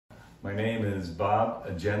My name is Bob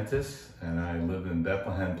Agentis, and I live in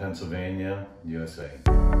Bethlehem, Pennsylvania, USA.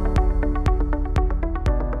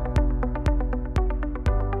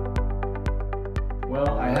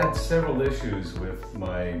 Well, I had several issues with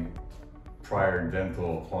my prior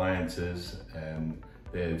dental appliances, and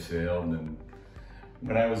they had failed. And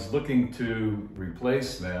when I was looking to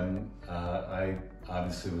replace them, I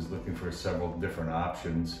obviously was looking for several different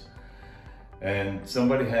options. And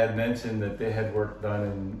somebody had mentioned that they had work done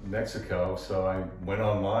in Mexico, so I went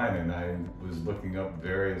online and I was looking up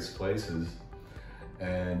various places.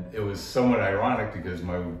 And it was somewhat ironic because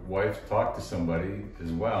my wife talked to somebody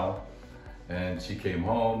as well, and she came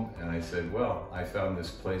home and I said, well, I found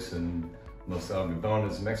this place in Los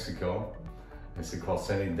Algodones, Mexico. I said, called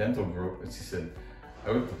Sani Dental Group. And she said,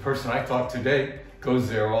 the person I talked to today goes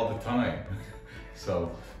there all the time.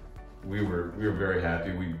 So we were very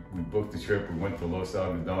happy. We booked the trip. We went to Los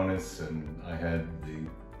Algodones, and I had the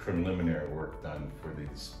preliminary work done for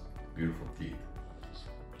these beautiful teeth.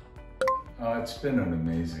 It's been an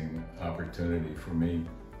amazing opportunity for me.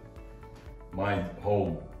 My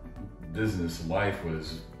whole business life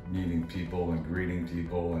was meeting people and greeting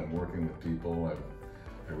people and working with people.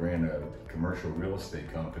 I ran a commercial real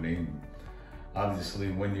estate company.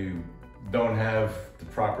 Obviously, when you don't have the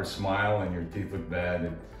proper smile and your teeth look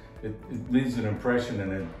bad, it leaves an impression,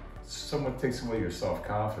 and it somewhat takes away your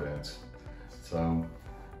self-confidence. So,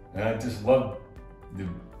 and I just love the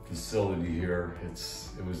facility here.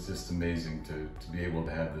 It was just amazing to be able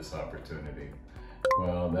to have this opportunity.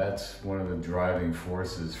 Well, that's one of the driving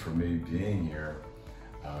forces for me being here.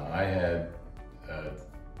 I had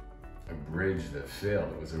a bridge that failed.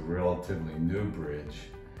 It was a relatively new bridge,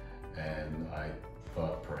 and I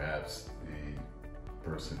thought perhaps the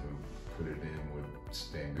person who put it in would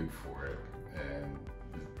stand good for it, and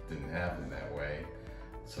it didn't happen that way.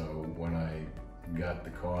 So when I got the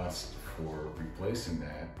cost for replacing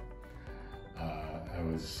that, I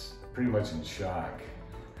was pretty much in shock.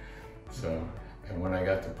 So, and when I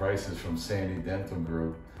got the prices from Sani Dental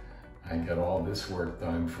Group, I got all this work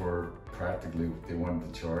done for practically what they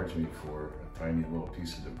wanted to charge me for a tiny little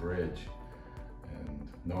piece of the bridge. And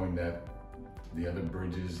knowing that the other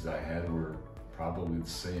bridges I had were probably the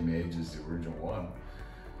same age as the original one,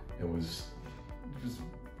 it was just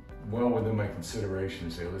well within my consideration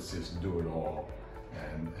to say, let's just do it all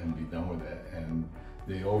and be done with it. And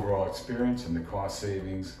the overall experience and the cost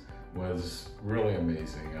savings was really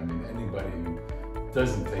amazing. I mean, anybody who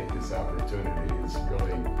doesn't take this opportunity is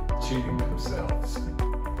really cheating themselves.